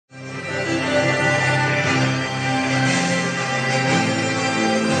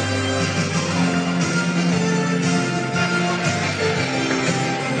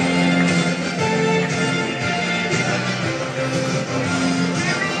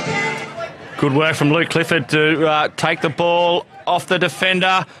Good work from Luke Clifford to take the ball off the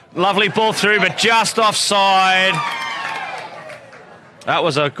defender. Lovely ball through, but just offside. That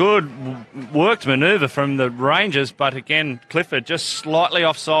was a good worked manoeuvre from the Rangers, but again, Clifford just slightly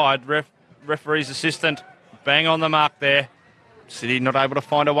offside. Referee's assistant bang on the mark there. City not able to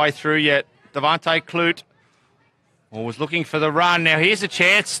find a way through yet. Devante Clute was looking for the run. Now here's a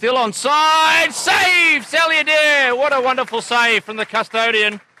chance, still onside. Save! Saliadair! What a wonderful save from the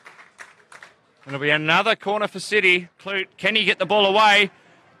custodian. It'll be another corner for City. Clute, can he get the ball away?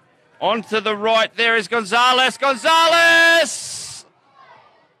 On to the right, there is Gonzalez. Gonzalez!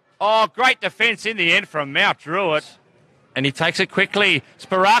 Oh, great defence in the end from Mount Druitt. And he takes it quickly.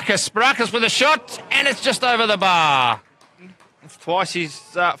 Sparakis with a shot, and it's just over the bar. It's twice he's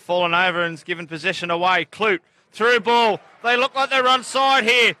fallen over and given possession away. Clute, through ball. They look like they're onside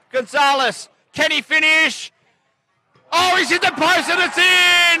here. Gonzalez, can he finish? Oh, he's hit the post and it's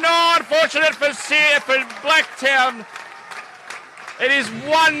in! Oh, unfortunate for Blacktown. It is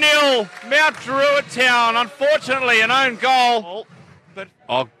 1-0 Mount Druitt Town. Unfortunately, an own goal. But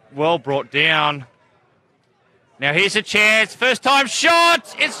well brought down. Now here's a chance. First time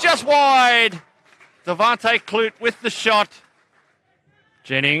shot. It's just wide. Devante Clute with the shot.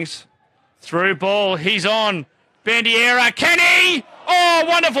 Jennings, through ball. He's on. Bandiera. Can he? Oh,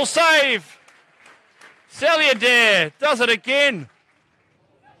 wonderful save. Saliadair does it again.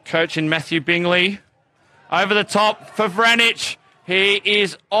 Coach in Matthew Bingley. Over the top for Vranic. He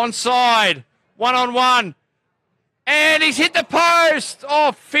is onside. 1-on-1. And he's hit the post.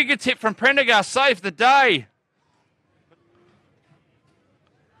 Oh, fingertip from Prendergast saved the day.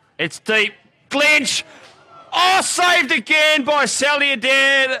 It's deep. Glinch. Oh, saved again by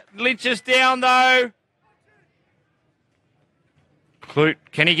Saliadair. Lynch is down though. Clute,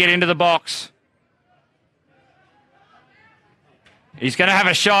 can he get into the box? He's going to have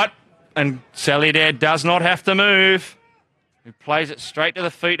a shot, and Saliadair does not have to move. He plays it straight to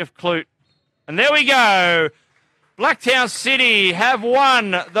the feet of Clute. And there we go. Blacktown City have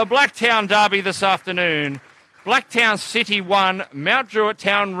won the Blacktown Derby this afternoon. Blacktown City 1, Mount Druitt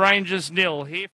Town Rangers 0 here.